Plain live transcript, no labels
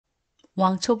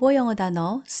왕초보 영어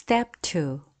단어 Step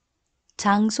 2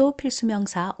 장소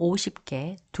필수명사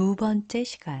 50개 두 번째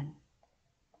시간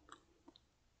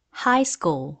High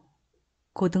school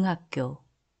고등학교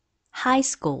High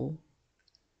school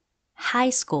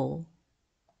High school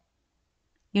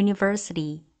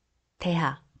University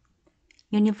대학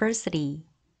University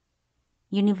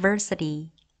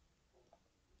University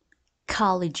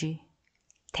College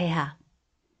대학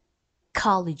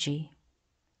College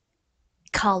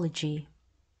College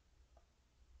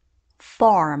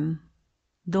Farm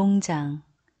농장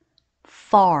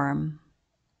Farm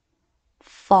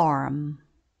Farm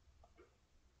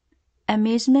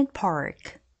Amusement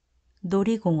park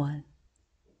놀이공원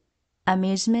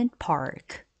Amusement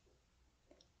park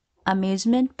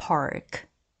Amusement park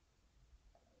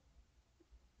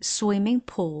Swimming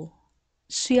pool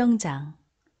수영장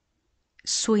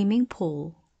Swimming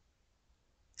pool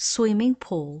Swimming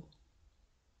pool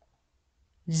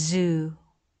Zoo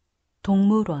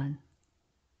동물원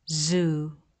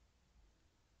Zoo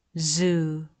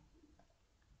Zoo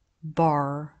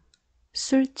Bar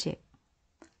술집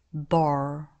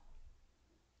Bar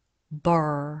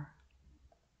Bar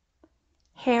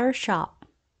Hair shop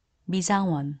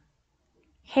미장원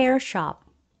Hair shop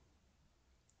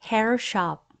Hair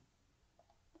shop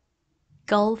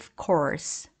Golf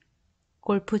course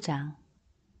골프장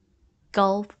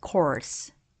Golf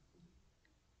course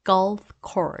Golf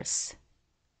course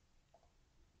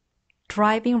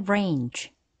Driving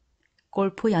range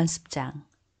골프 연습장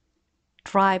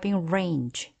Driving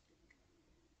range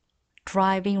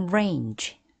Driving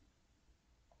range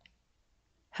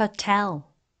Hotel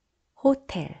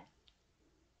호텔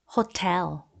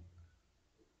Hotel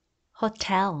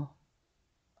Hotel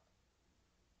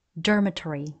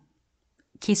Dormitory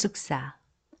기숙사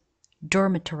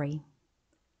Dormitory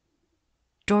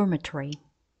Dormitory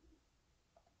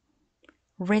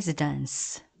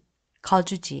Residence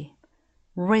거주지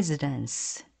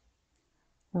Residence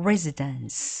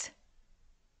Residence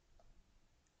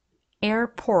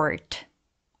Airport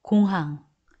공항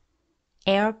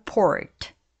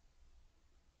Airport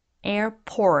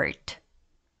Airport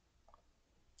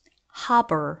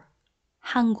Harbor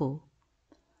항구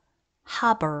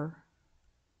Harbor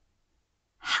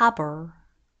Harbor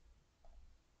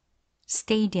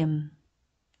Stadium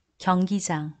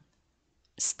경기장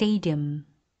Stadium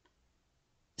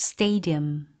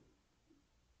Stadium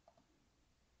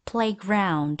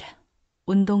Playground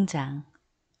운동장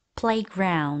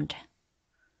Playground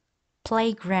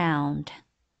Playground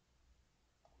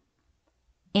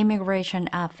Immigration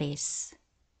Office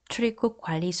출입국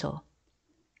관리소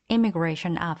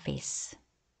Immigration Office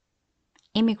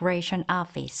Immigration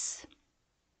Office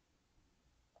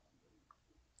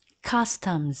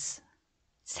Customs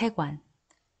세관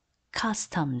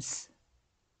Customs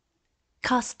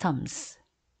Customs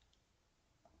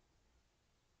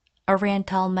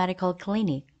Oriental Medical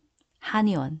Clinic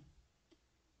한의원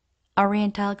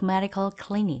Oriental Medical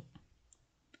Clinic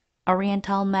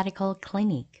Oriental Medical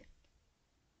Clinic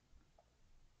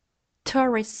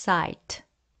Tourist Site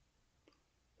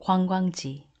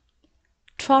관광지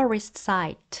Tourist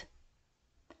Site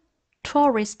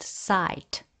Tourist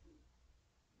Site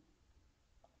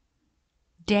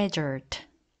Desert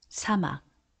사막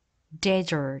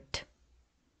Desert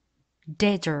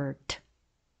Desert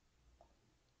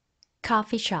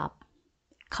Coffee shop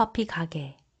커피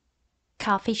가게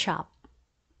Coffee shop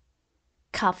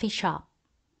Coffee shop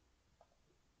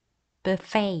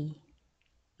Buffet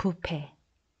뷔페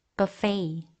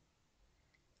Buffet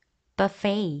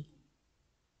Buffet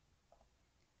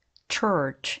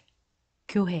Church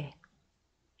교회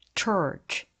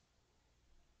Church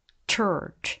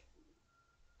Church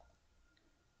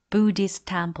Buddhist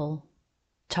temple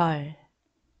절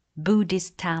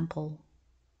Buddhist temple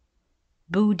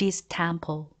Buddhist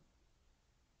temple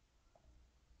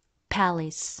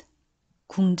Palace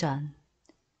궁전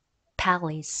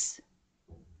Palace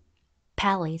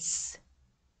Palace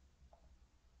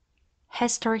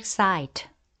Historic site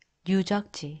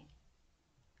유적지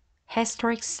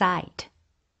Historic site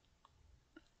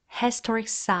Historic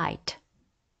site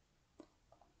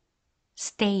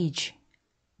Stage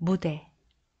무대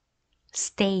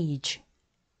Stage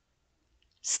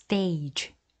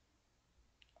Stage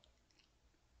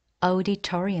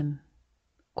Auditorium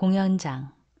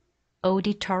공연장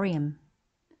Auditorium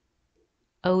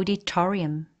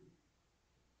Auditorium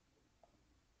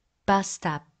Bus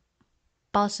stop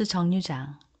버스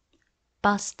정류장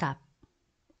Bus stop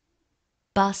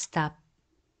Bus stop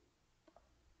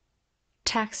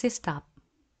Taxi stop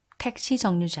택시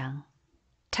정류장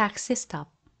Taxi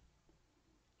stop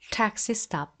Taxi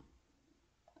stop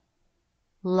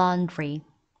Laundry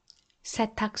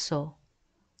세탁소,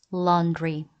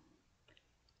 laundry,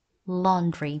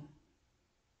 laundry.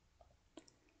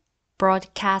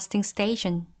 broadcasting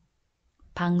station,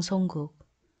 방송국,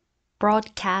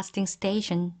 broadcasting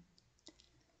station,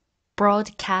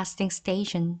 broadcasting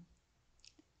station.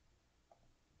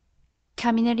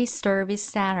 community service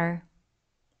center,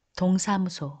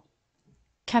 동사무소,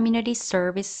 community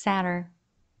service center,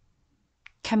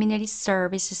 community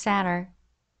service center.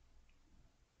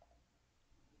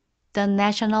 the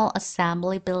National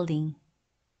Assembly building,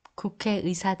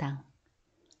 국회의사당,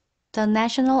 the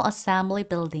National Assembly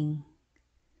building,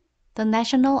 the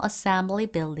National Assembly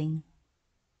building.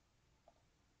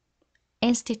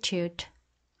 institute,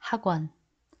 학원,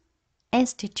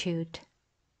 institute,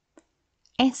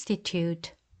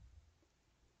 institute.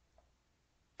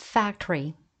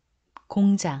 factory,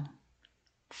 공장,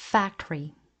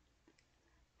 factory,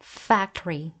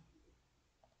 factory.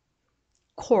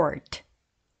 court,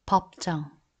 법정,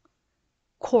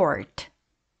 court,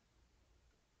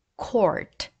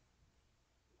 court.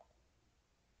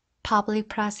 public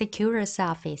prosecutor's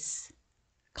office,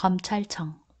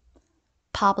 검찰청,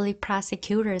 public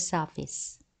prosecutor's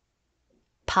office,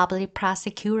 public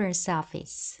prosecutor's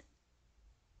office.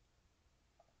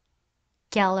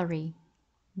 gallery,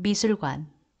 미술관,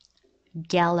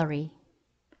 gallery,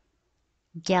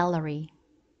 gallery.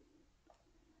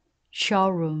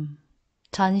 showroom,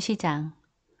 전시장,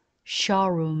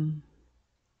 showroom,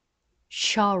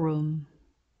 showroom.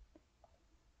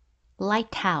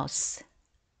 lighthouse,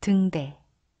 등대,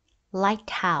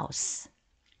 lighthouse,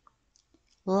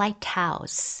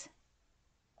 lighthouse.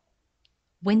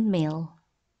 windmill,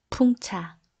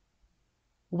 풍차,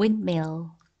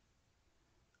 windmill,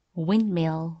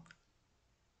 windmill.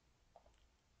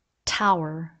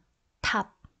 tower,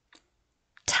 탑,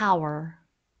 tower,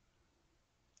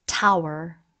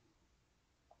 tower.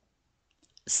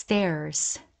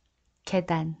 stairs,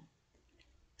 계단,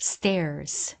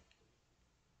 stairs,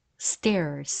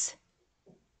 stairs.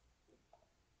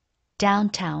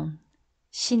 downtown,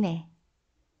 시내,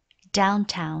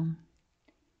 downtown,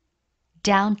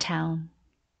 downtown.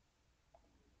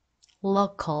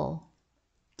 local,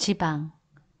 지방,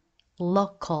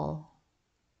 local,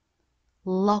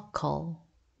 local.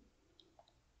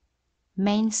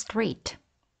 main street,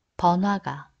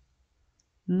 번화가,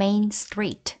 main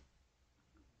street,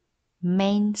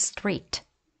 main street.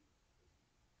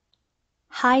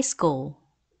 high school,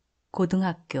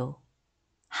 고등학교,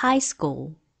 high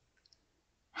school,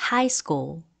 high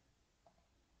school.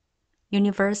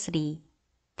 university,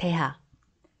 대학,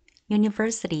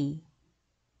 university,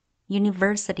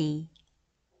 university.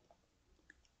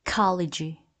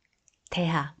 college,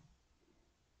 대학,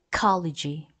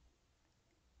 college,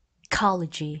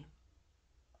 college.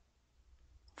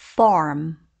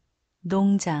 farm,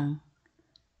 농장,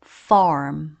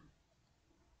 farm,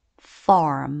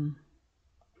 farm.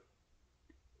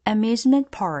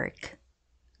 amusement park,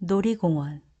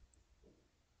 놀이공원,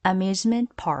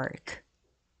 amusement park,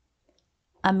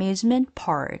 amusement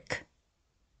park.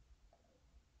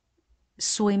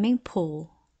 swimming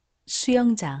pool,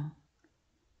 수영장,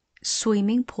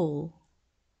 swimming pool,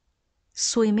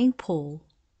 swimming pool.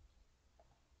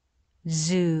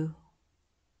 zoo,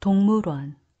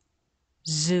 동물원,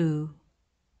 zoo,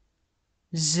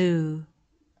 zoo.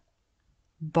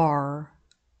 bar,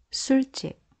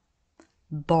 술집,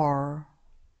 bar,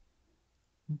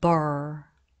 bar.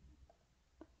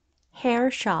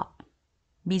 hair shop,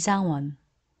 미장원,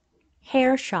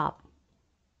 hair shop,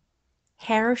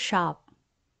 hair shop.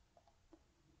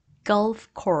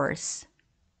 golf course,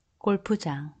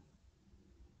 골프장,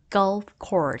 golf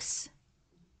course,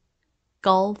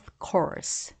 golf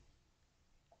course.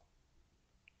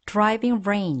 driving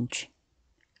range,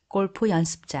 골프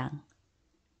연습장,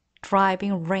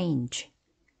 driving range,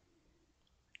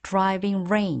 driving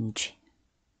range.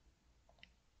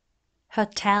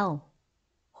 hotel,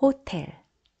 호텔,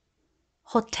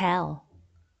 hotel,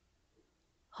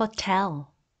 hotel.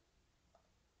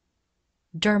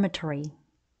 dormitory,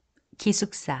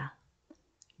 기숙사,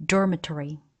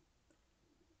 dormitory,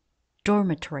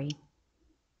 dormitory.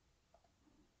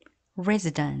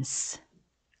 residence,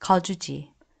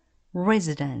 거주지,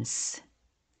 residence,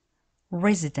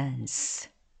 residence.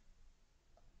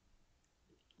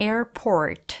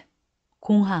 airport,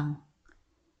 공항,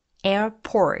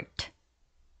 airport,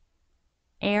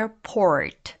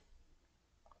 airport.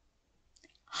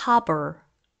 harbor,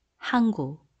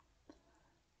 항구,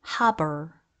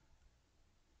 harbor,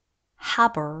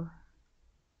 harbor.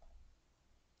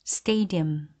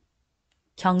 stadium,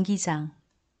 경기장,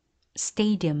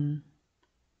 stadium,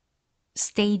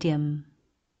 stadium.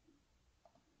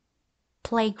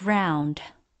 playground,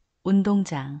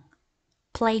 운동장,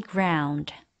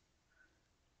 playground,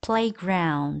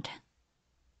 playground.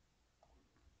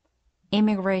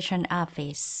 immigration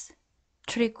office,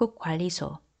 출입국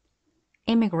관리소,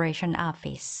 immigration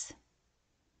office,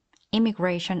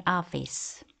 immigration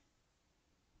office.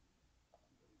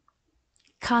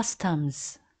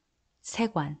 customs,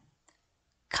 세관,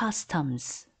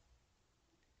 customs,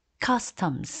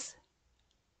 customs.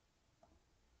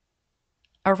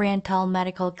 Oriental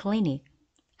Medical Clinic,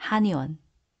 한의원,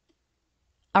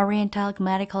 Oriental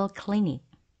Medical Clinic,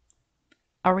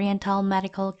 Oriental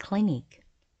Medical Clinic.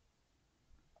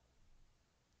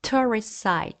 Tourist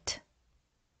site,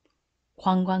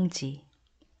 관광지,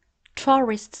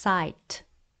 tourist site,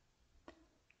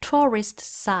 tourist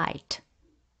site.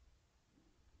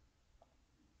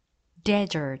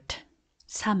 Desert,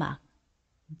 사막,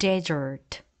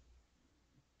 desert,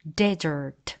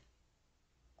 desert.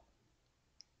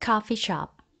 Coffee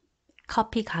shop,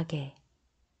 커피 가게,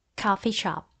 coffee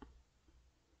shop,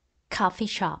 coffee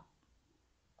shop.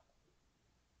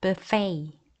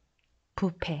 Buffet,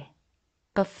 뷔페,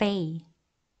 buffet,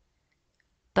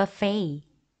 buffet.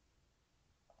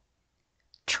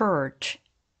 Church,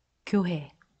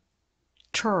 교회,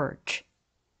 church,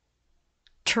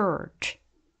 church.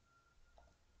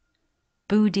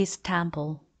 Buddhist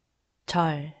temple,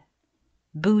 절,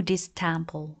 Buddhist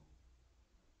temple,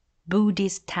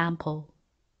 Buddhist temple.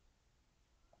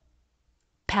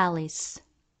 Palace,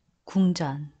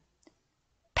 궁전,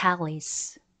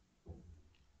 palace,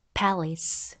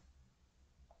 palace.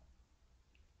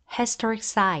 Historic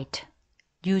site,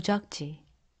 유적지,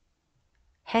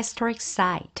 historic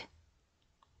site,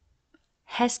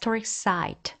 historic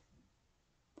site.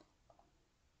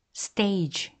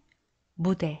 Stage,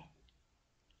 무대,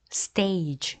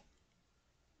 stage,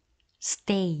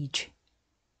 stage.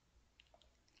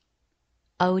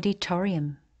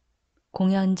 Auditorium,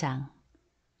 공연장,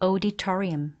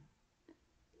 auditorium,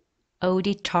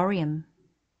 auditorium.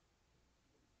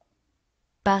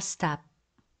 Bus stop,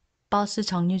 버스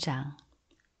정류장,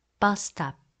 bus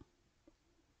stop,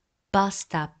 bus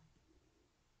stop.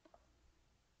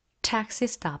 Taxi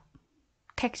stop,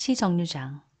 택시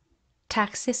정류장,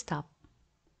 taxi stop,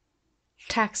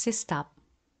 taxi stop.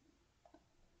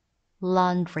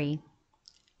 Laundry,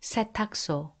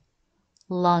 세탁소,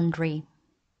 laundry,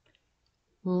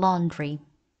 laundry.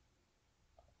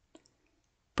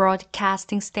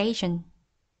 Broadcasting station,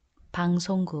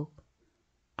 방송국,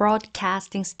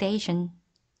 broadcasting station,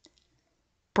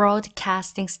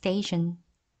 broadcasting station.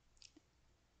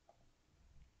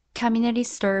 Community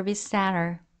service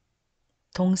center,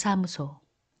 동사무소,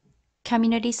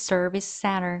 community service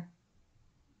center,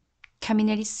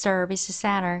 community service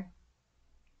center.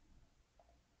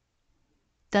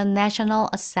 The National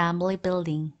Assembly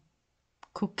building,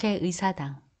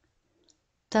 국회의사당,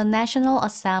 the National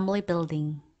Assembly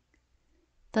building,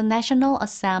 the National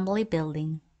Assembly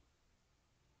building.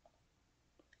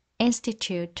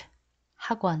 Institute,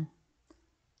 학원,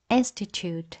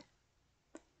 institute,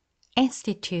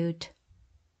 institute.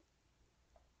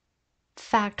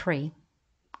 Factory,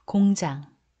 공장,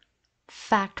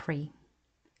 factory,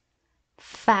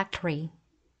 factory.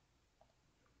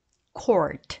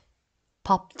 Court,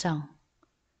 법정,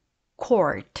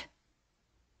 court,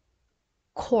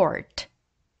 court.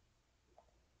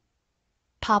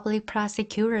 Public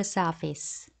prosecutor's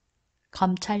office,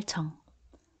 검찰청,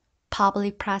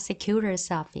 public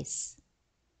prosecutor's office,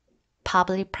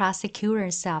 public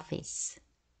prosecutor's office.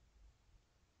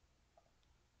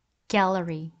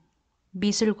 Gallery,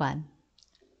 미술관,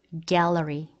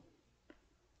 gallery,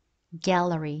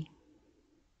 gallery.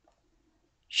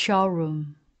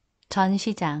 Showroom,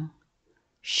 전시장,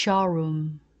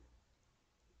 showroom,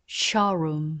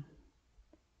 showroom.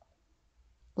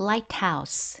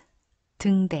 Lighthouse,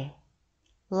 등대,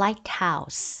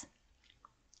 lighthouse,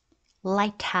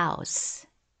 lighthouse.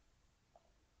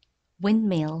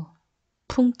 Windmill,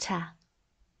 풍차,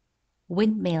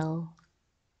 windmill,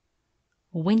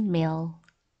 windmill.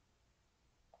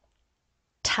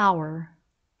 Tower,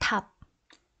 탑,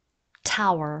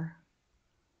 tower,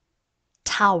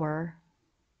 tower.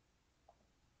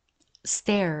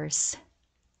 Stairs,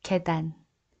 계단,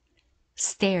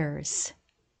 stairs,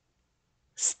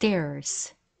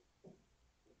 stairs.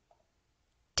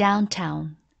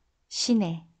 Downtown,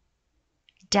 시내,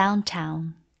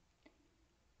 downtown,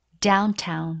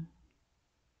 downtown.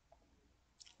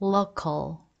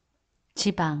 Local,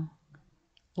 지방,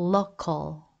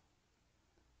 local,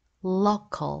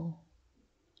 local.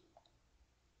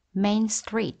 Main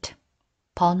street,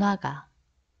 번화가,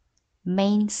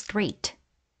 main street,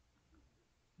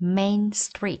 main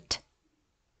street.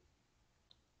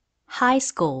 High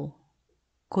school,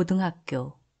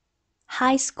 고등학교,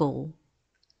 high school,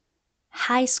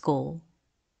 high school.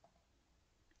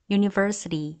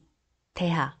 university,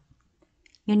 대학,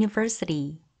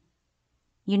 university,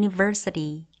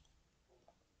 university.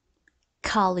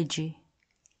 college,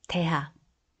 대학,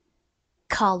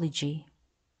 college,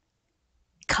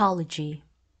 college.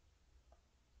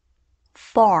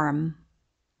 farm,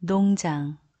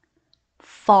 농장,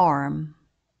 farm,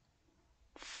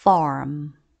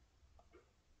 farm.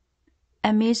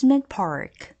 amusement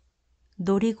park,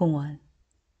 놀이공원,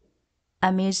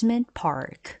 amusement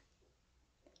park,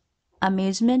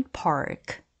 amusement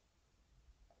park.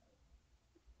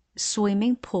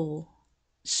 swimming pool,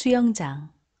 수영장,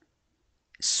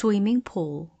 swimming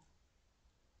pool,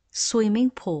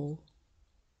 swimming pool.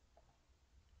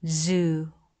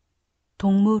 zoo,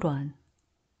 동물원,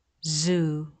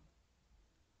 zoo,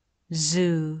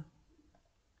 zoo.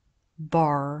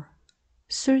 bar,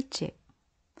 술집,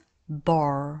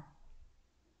 bar,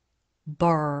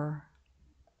 bar.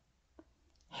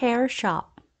 hair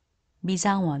shop,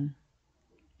 미장원,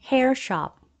 hair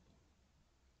shop,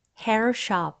 hair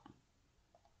shop.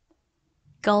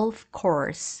 golf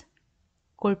course,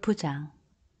 골프장,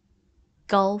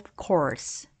 golf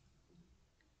course,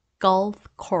 golf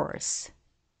course.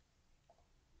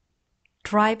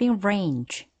 driving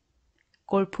range,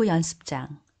 골프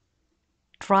연습장,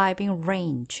 driving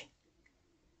range,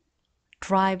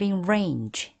 driving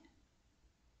range.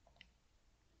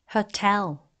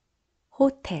 hotel,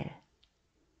 호텔,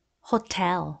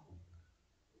 hotel,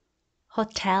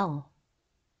 hotel.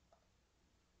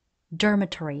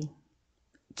 dormitory,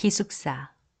 기숙사,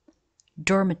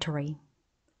 dormitory,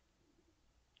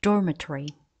 dormitory.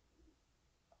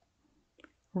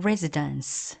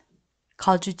 residence,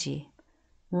 거주지,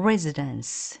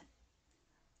 residence,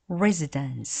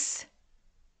 residence.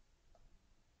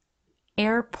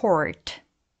 airport,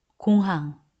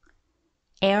 공항,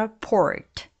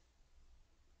 airport,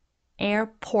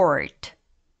 airport.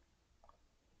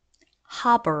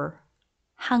 harbor,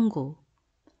 항구,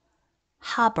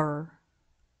 harbor,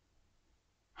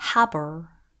 harbor.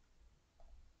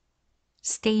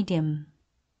 stadium,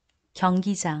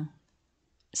 경기장,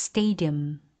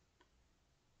 stadium,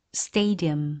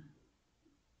 stadium.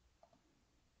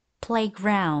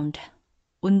 playground,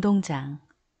 운동장,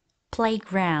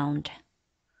 playground,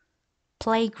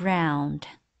 playground.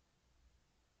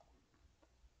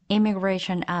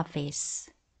 immigration office,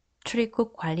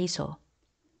 출입국 관리소,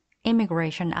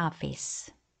 immigration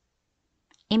office,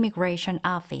 immigration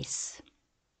office.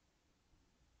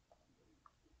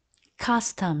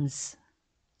 customs,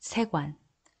 세관,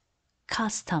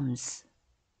 customs,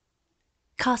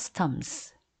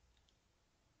 customs.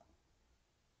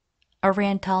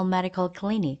 oriental medical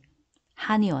clinic,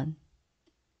 한의원,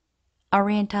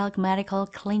 oriental medical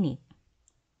clinic,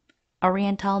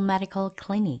 oriental medical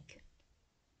clinic.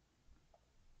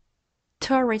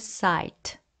 tourist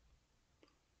site,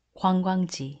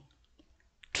 관광지,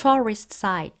 tourist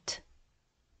site,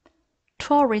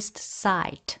 tourist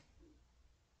site.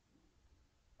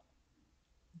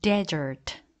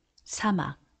 desert,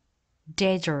 사막,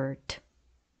 desert,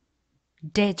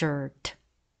 desert.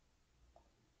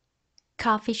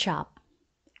 coffee shop,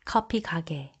 커피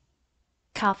가게,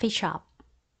 coffee shop,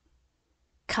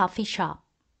 coffee shop.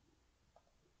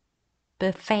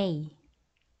 buffet,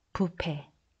 뷔페,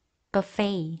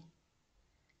 buffet,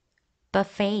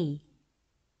 buffet.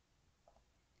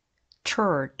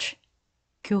 church,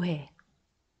 교회,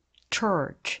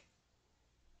 church,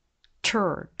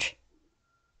 church.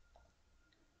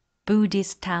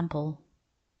 Buddhist temple,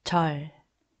 절,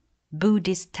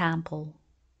 Buddhist temple,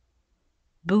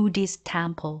 Buddhist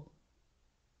temple.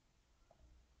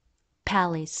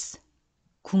 palace,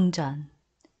 궁전,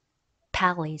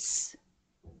 palace,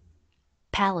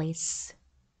 palace.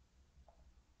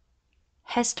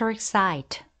 historic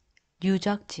site,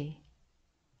 유적지,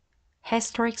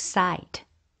 historic site,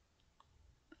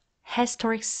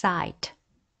 historic site.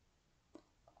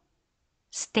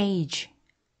 stage,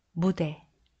 무대,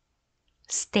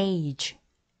 stage,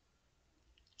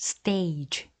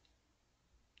 stage.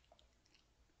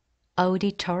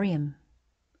 auditorium,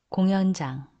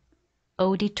 공연장,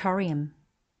 auditorium,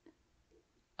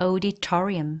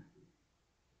 auditorium.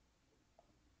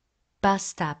 bus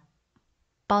stop,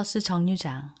 버스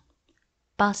정류장,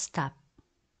 bus stop,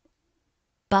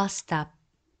 bus stop.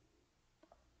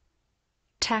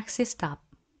 taxi stop,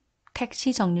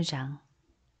 택시 정류장,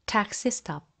 taxi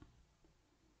stop,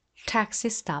 taxi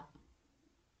stop.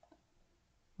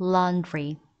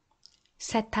 laundry,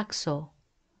 세탁소,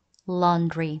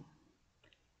 laundry,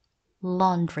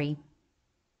 laundry.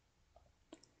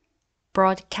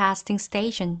 broadcasting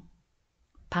station,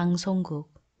 방송국,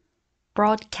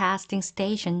 broadcasting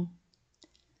station,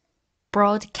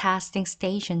 broadcasting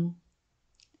station.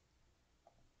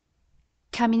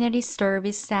 community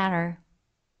service center,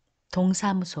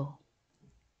 동사무소.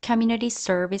 community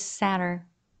service center,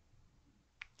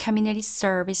 community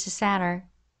service center.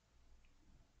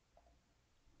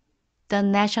 the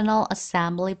National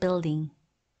Assembly building,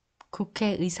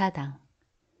 국회의사당.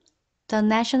 the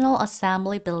National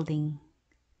Assembly building,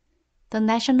 the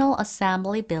National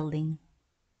Assembly building.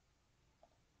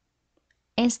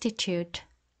 institute,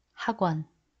 학원.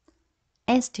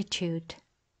 institute,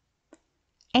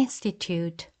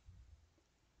 institute.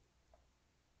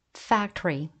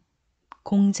 factory,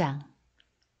 공장.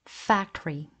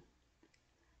 factory,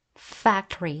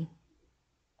 factory.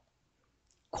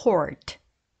 court,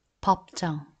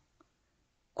 법정.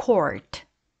 court,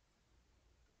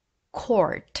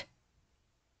 court.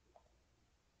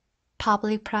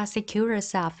 public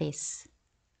prosecutor's office,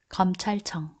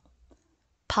 검찰청.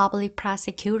 public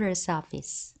prosecutor's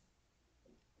office,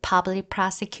 public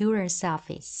prosecutor's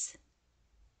office.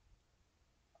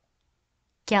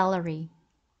 gallery,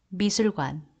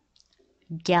 미술관.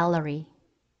 gallery,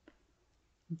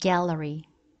 gallery.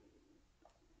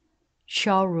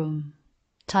 showroom,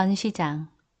 전시장.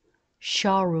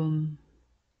 showroom,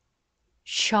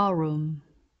 showroom.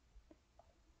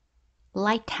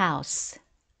 lighthouse,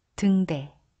 등대.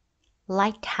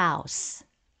 lighthouse,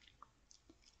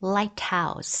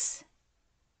 lighthouse.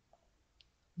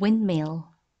 windmill,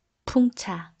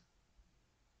 풍차.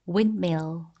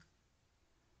 windmill,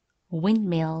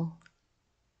 windmill.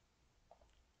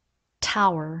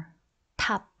 tower,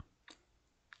 탑.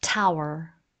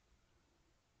 tower,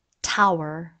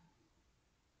 tower.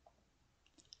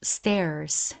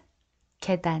 stairs,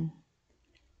 계단.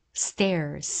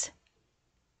 stairs,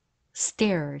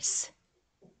 stairs.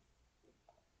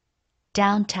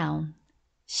 downtown,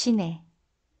 시내.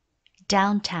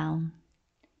 downtown,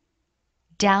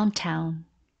 downtown.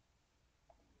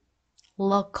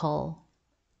 local,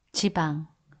 지방.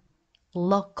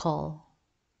 local,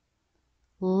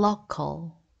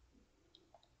 local.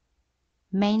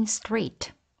 main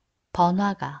street,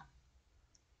 번화가.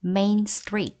 main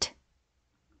street,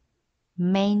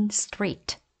 main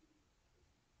street.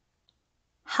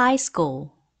 high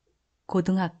school,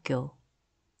 고등학교.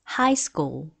 high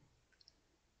school,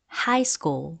 high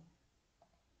school.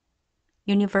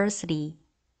 university,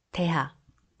 대학.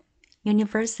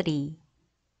 university,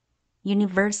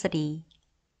 university.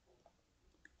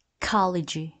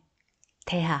 college,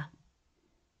 대학.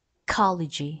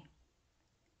 college,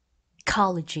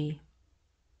 college.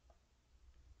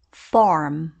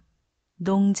 farm,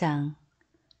 농장.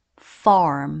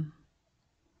 farm,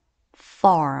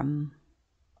 farm.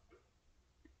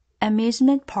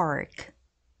 amusement park,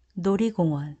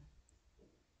 놀이공원.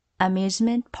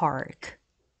 amusement park,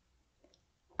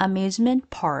 amusement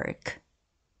park.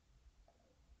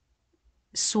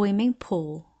 swimming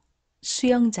pool,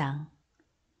 수영장.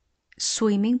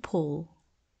 swimming pool,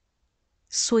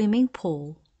 swimming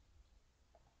pool.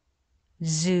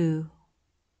 zoo,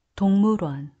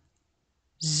 동물원.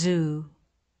 zoo,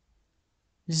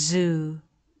 zoo.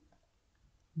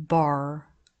 bar,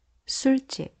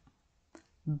 술집.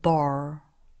 bar,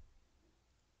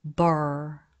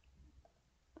 bar.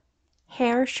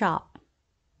 hair shop,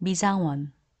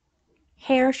 미장원.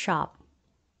 hair shop,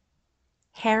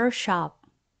 hair shop.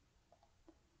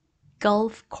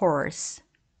 golf course,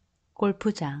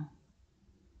 골프장.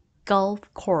 golf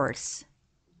course,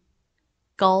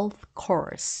 golf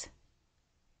course.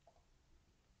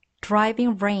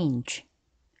 driving range,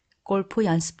 골프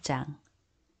연습장.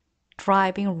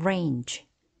 driving range,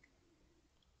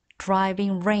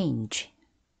 driving range.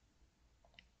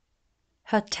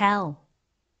 hotel,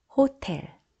 호텔.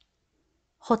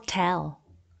 hotel,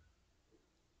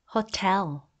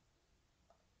 hotel.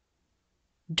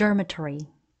 dormitory,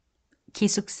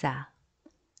 기숙사.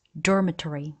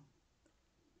 dormitory,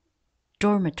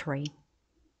 dormitory.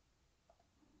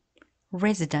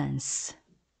 residence,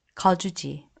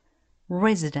 거주지.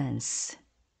 residence,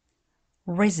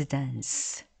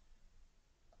 residence.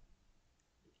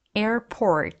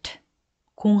 airport,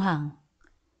 공항.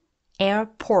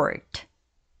 airport,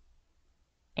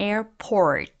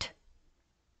 airport.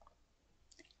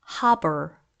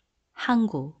 harbor,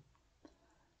 항구.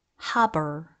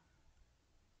 harbor,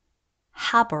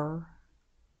 harbor.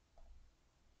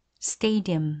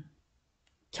 stadium,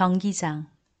 경기장.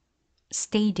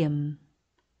 stadium,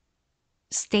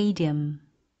 stadium.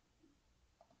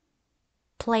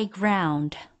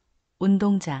 playground,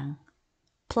 운동장.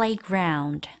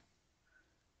 playground,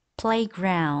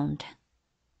 playground.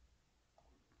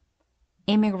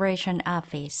 immigration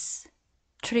office,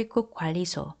 출입국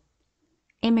관리소.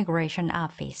 immigration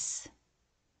office,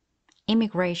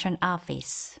 immigration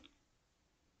office.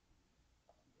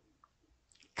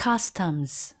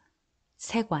 customs,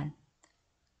 세관,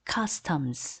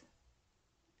 customs,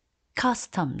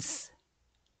 customs.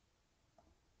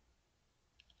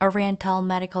 Oriental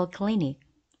Medical Clinic,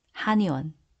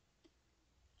 한의원,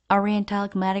 Oriental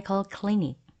Medical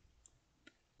Clinic,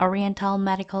 Oriental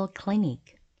Medical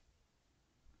Clinic.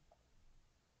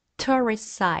 Tourist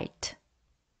site,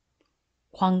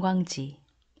 관광지,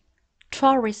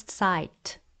 tourist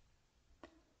site,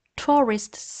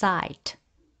 tourist site.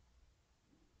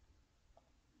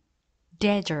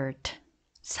 Desert,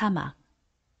 사막,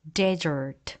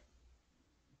 desert,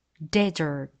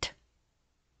 desert.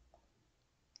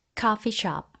 Coffee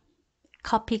shop,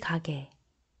 커피 가게,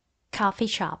 coffee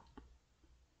shop,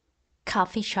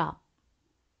 coffee shop.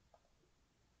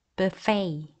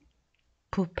 Buffet,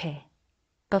 뷔페,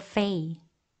 buffet,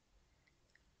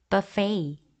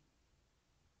 buffet.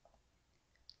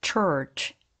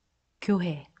 Church,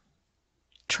 교회,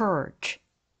 church,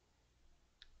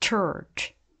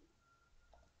 church.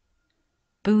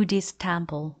 Buddhist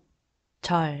temple,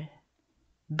 절,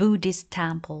 Buddhist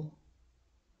temple,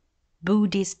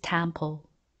 Buddhist temple.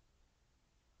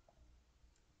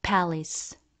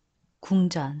 Palace,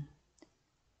 궁전,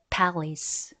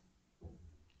 palace,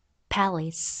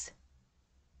 palace.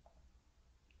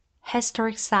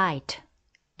 Historic site,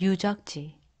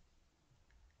 유적지,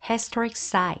 historic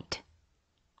site,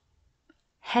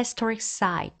 historic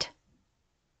site.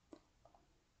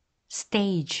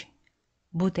 Stage,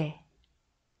 무대,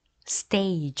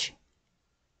 stage,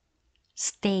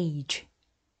 stage.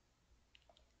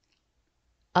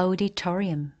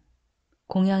 Auditorium,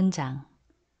 공연장,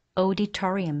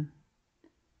 auditorium,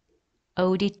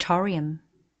 auditorium.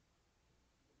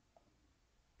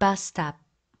 Bus stop,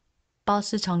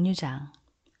 버스 정류장,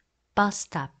 bus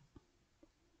stop,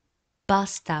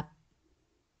 bus stop.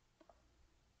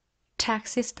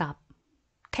 Taxi stop,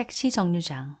 택시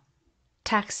정류장,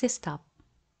 taxi stop,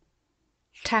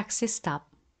 taxi stop.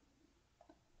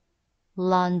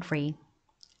 Laundry,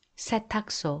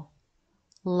 세탁소,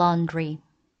 laundry,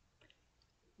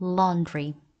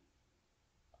 laundry.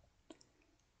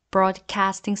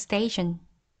 Broadcasting station,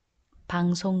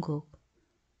 방송국,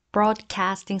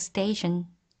 broadcasting station,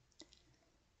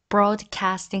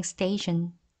 broadcasting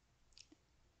station.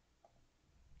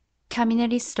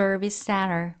 Community service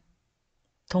center,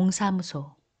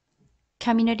 동사무소,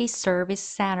 community service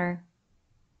center,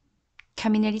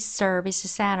 community service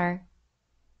center.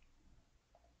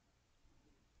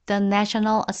 The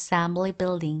National Assembly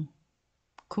Building,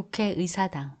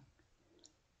 국회의사당,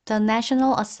 the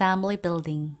National Assembly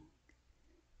Building,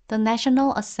 the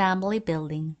National Assembly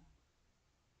Building.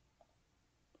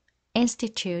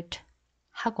 Institute,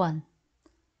 학원,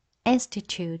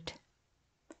 institute,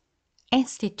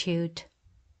 institute.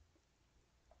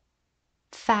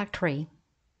 Factory,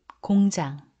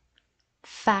 공장,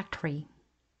 factory,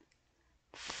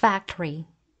 factory.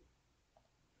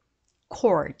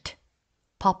 Court,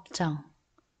 법정,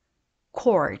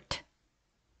 court,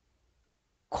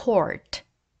 court.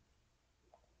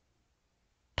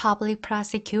 Public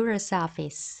prosecutor's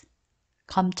office,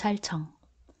 검찰청,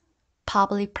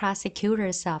 public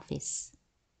prosecutor's office,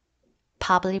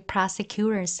 public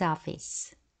prosecutor's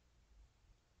office.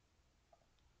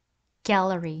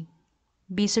 Gallery,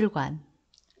 미술관,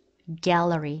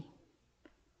 gallery,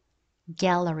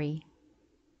 gallery.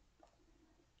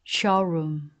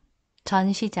 Showroom,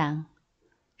 전시장,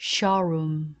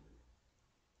 showroom,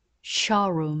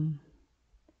 showroom.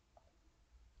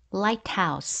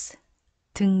 Lighthouse,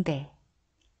 등대,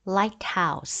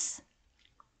 lighthouse,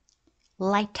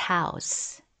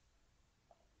 lighthouse.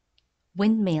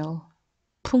 Windmill,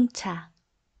 풍차,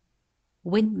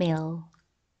 windmill,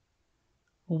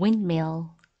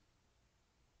 windmill.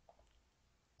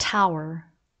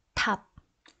 Tower, top,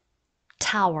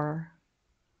 tower,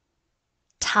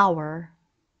 tower.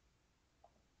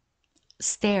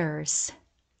 Stairs,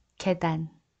 계단,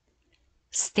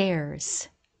 stairs,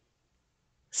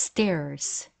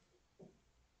 stairs.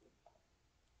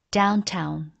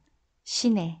 Downtown,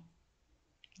 시내,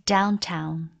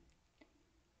 downtown,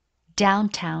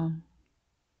 downtown.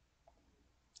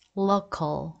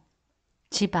 Local,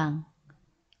 지방,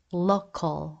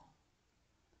 local,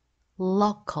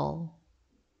 local.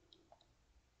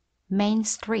 Main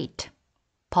street,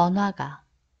 번화가,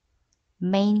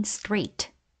 main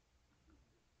street,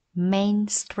 main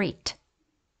street.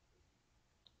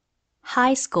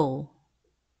 High school,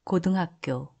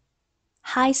 고등학교,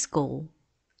 high school,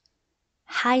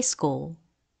 high school.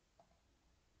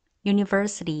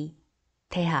 University,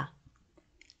 대학,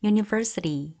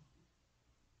 university,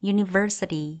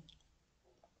 university,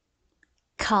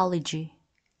 college,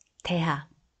 대학,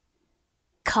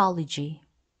 college,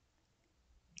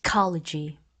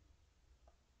 college,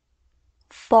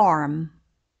 farm,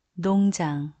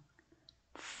 농장,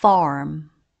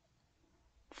 farm,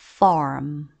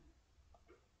 farm,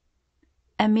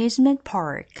 amusement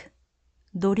park,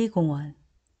 놀이공원,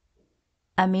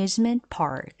 amusement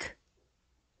park,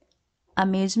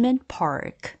 amusement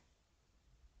park,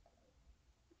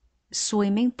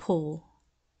 swimming pool,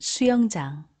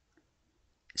 수영장,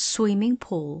 swimming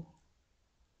pool,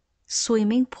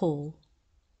 swimming pool,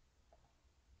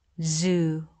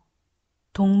 zoo,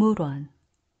 동물원,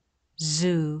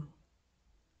 zoo,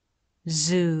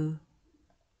 zoo,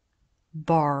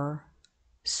 bar,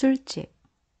 술집,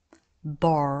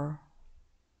 bar,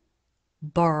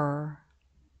 bar,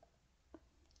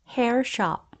 hair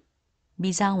shop,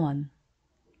 미장원,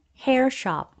 hair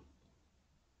shop,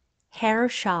 hair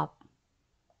shop,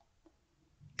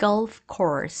 golf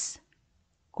course,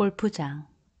 골프장,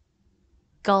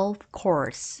 golf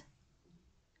course,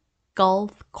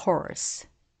 golf course,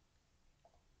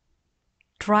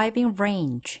 driving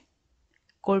range,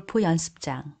 골프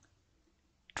연습장,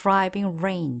 driving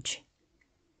range,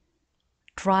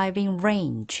 driving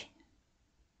range,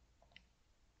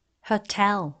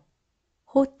 hotel,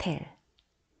 호텔,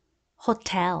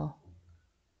 hotel,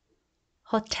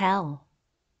 hotel,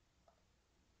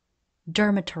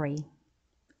 dormitory,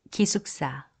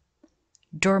 기숙사,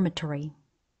 dormitory,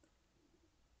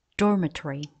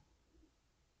 dormitory,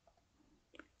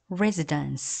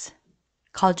 residence,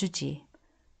 거주지,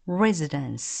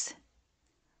 residence,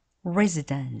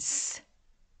 residence,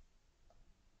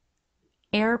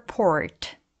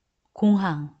 airport,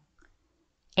 공항,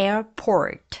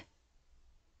 airport,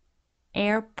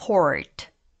 airport,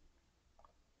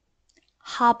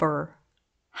 harbor,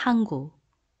 항구,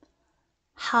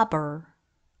 harbor,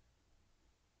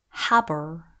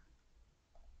 harbor,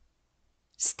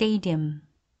 stadium,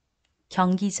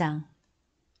 경기장,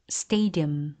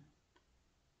 stadium,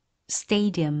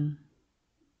 stadium,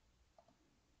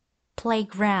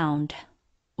 playground,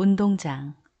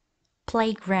 운동장,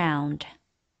 playground,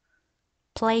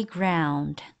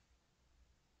 playground,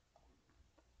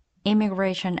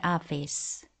 immigration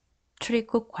office,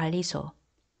 출입국 관리소,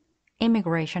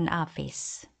 immigration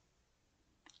office,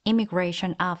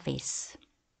 immigration office,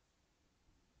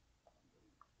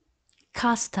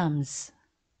 customs,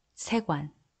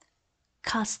 세관,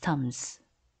 customs,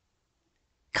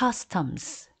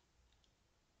 customs,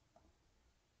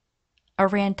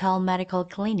 Oriental Medical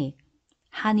Clinic,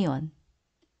 한의원,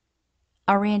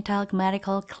 Oriental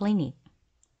Medical Clinic,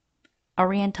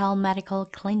 Oriental Medical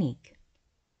Clinic,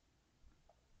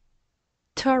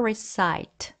 tourist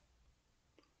site,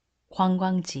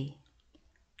 관광지,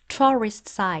 tourist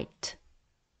site,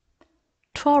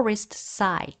 tourist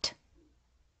site,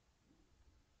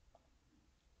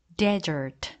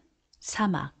 desert,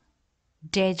 사막,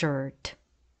 desert,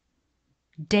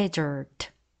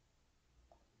 desert,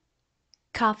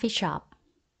 coffee shop,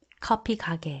 커피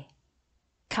가게,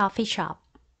 coffee shop,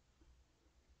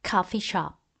 coffee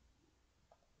shop,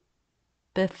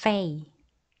 buffet,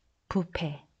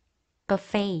 뷔페,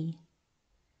 buffet,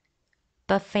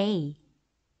 buffet,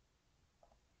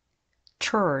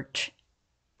 church,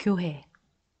 교회,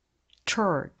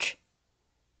 church,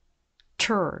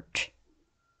 church,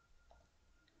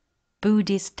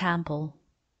 Buddhist temple,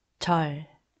 절,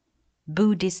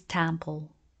 Buddhist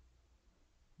temple,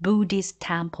 Buddhist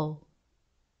temple,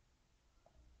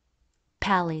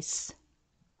 palace,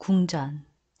 궁전,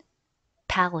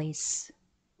 palace,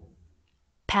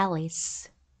 palace,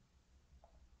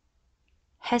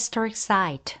 historic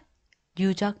site,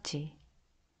 유적지,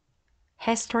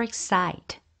 historic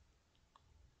site,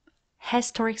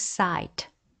 historic site,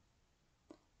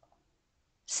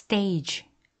 stage,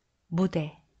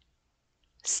 무대,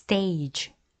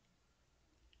 stage,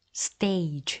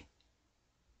 stage,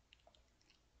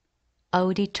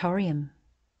 auditorium,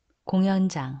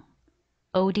 공연장,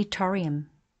 auditorium,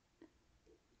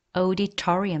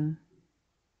 auditorium,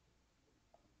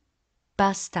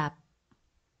 bus stop,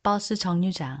 버스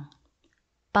정류장,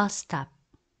 bus stop,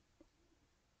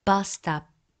 bus stop,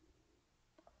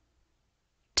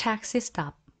 taxi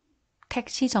stop,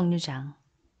 택시 정류장,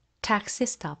 taxi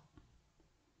stop,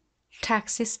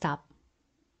 taxi stop,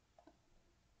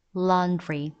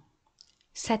 laundry,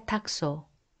 세탁소,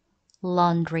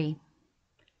 laundry,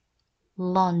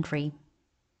 laundry,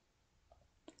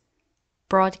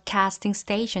 broadcasting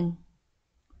station,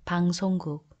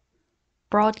 방송국,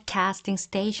 broadcasting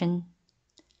station,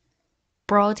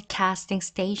 broadcasting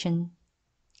station,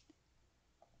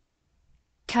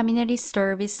 community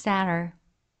service center,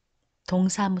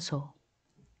 동사무소.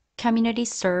 Community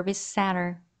Service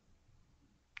Center.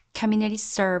 Community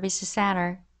Service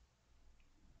Center.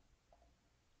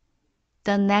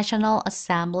 The National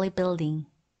Assembly Building.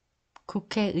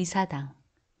 국회의사당.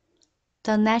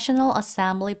 The National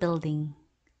Assembly Building.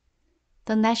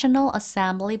 The National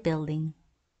Assembly Building.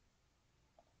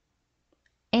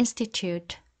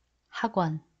 Institute.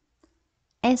 학원.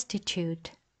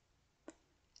 Institute.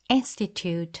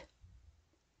 Institute.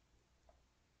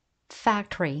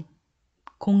 Factory.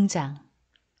 공장.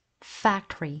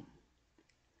 Factory.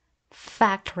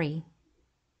 Factory.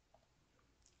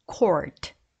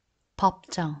 Court.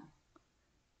 법정.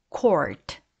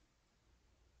 Court.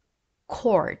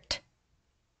 Court.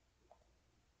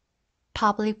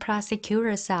 Public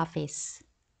Prosecutor's Office.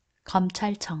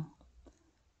 검찰청.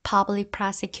 Public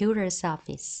Prosecutor's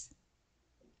Office.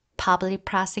 Public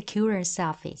Prosecutor's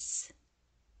Office.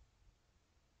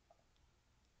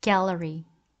 Gallery.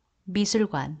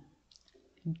 미술관.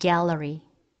 Gallery.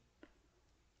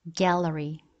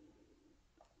 Gallery.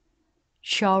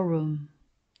 Showroom.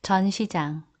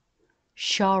 전시장.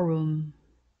 Showroom.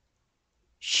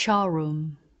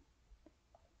 Showroom.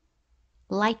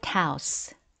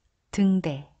 Lighthouse.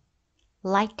 등대.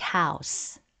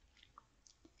 Lighthouse.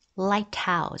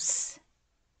 Lighthouse.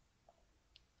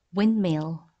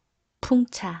 Windmill.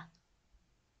 풍차.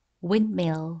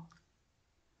 Windmill.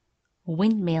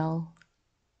 Windmill.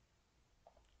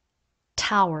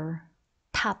 Tower.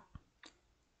 탑.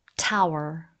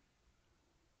 Tower.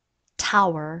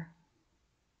 Tower.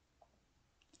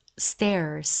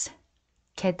 Stairs.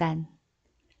 계단.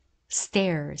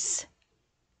 Stairs.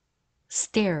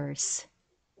 Stairs.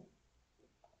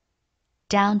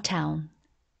 Downtown.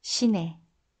 시내.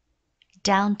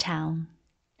 Downtown.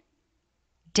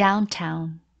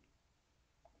 Downtown.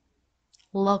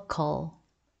 Local.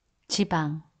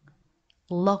 지방.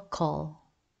 Local.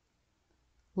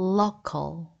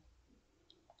 Local.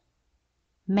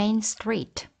 Main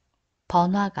Street.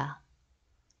 번화가.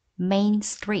 Main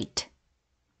Street.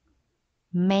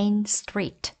 Main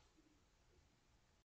Street.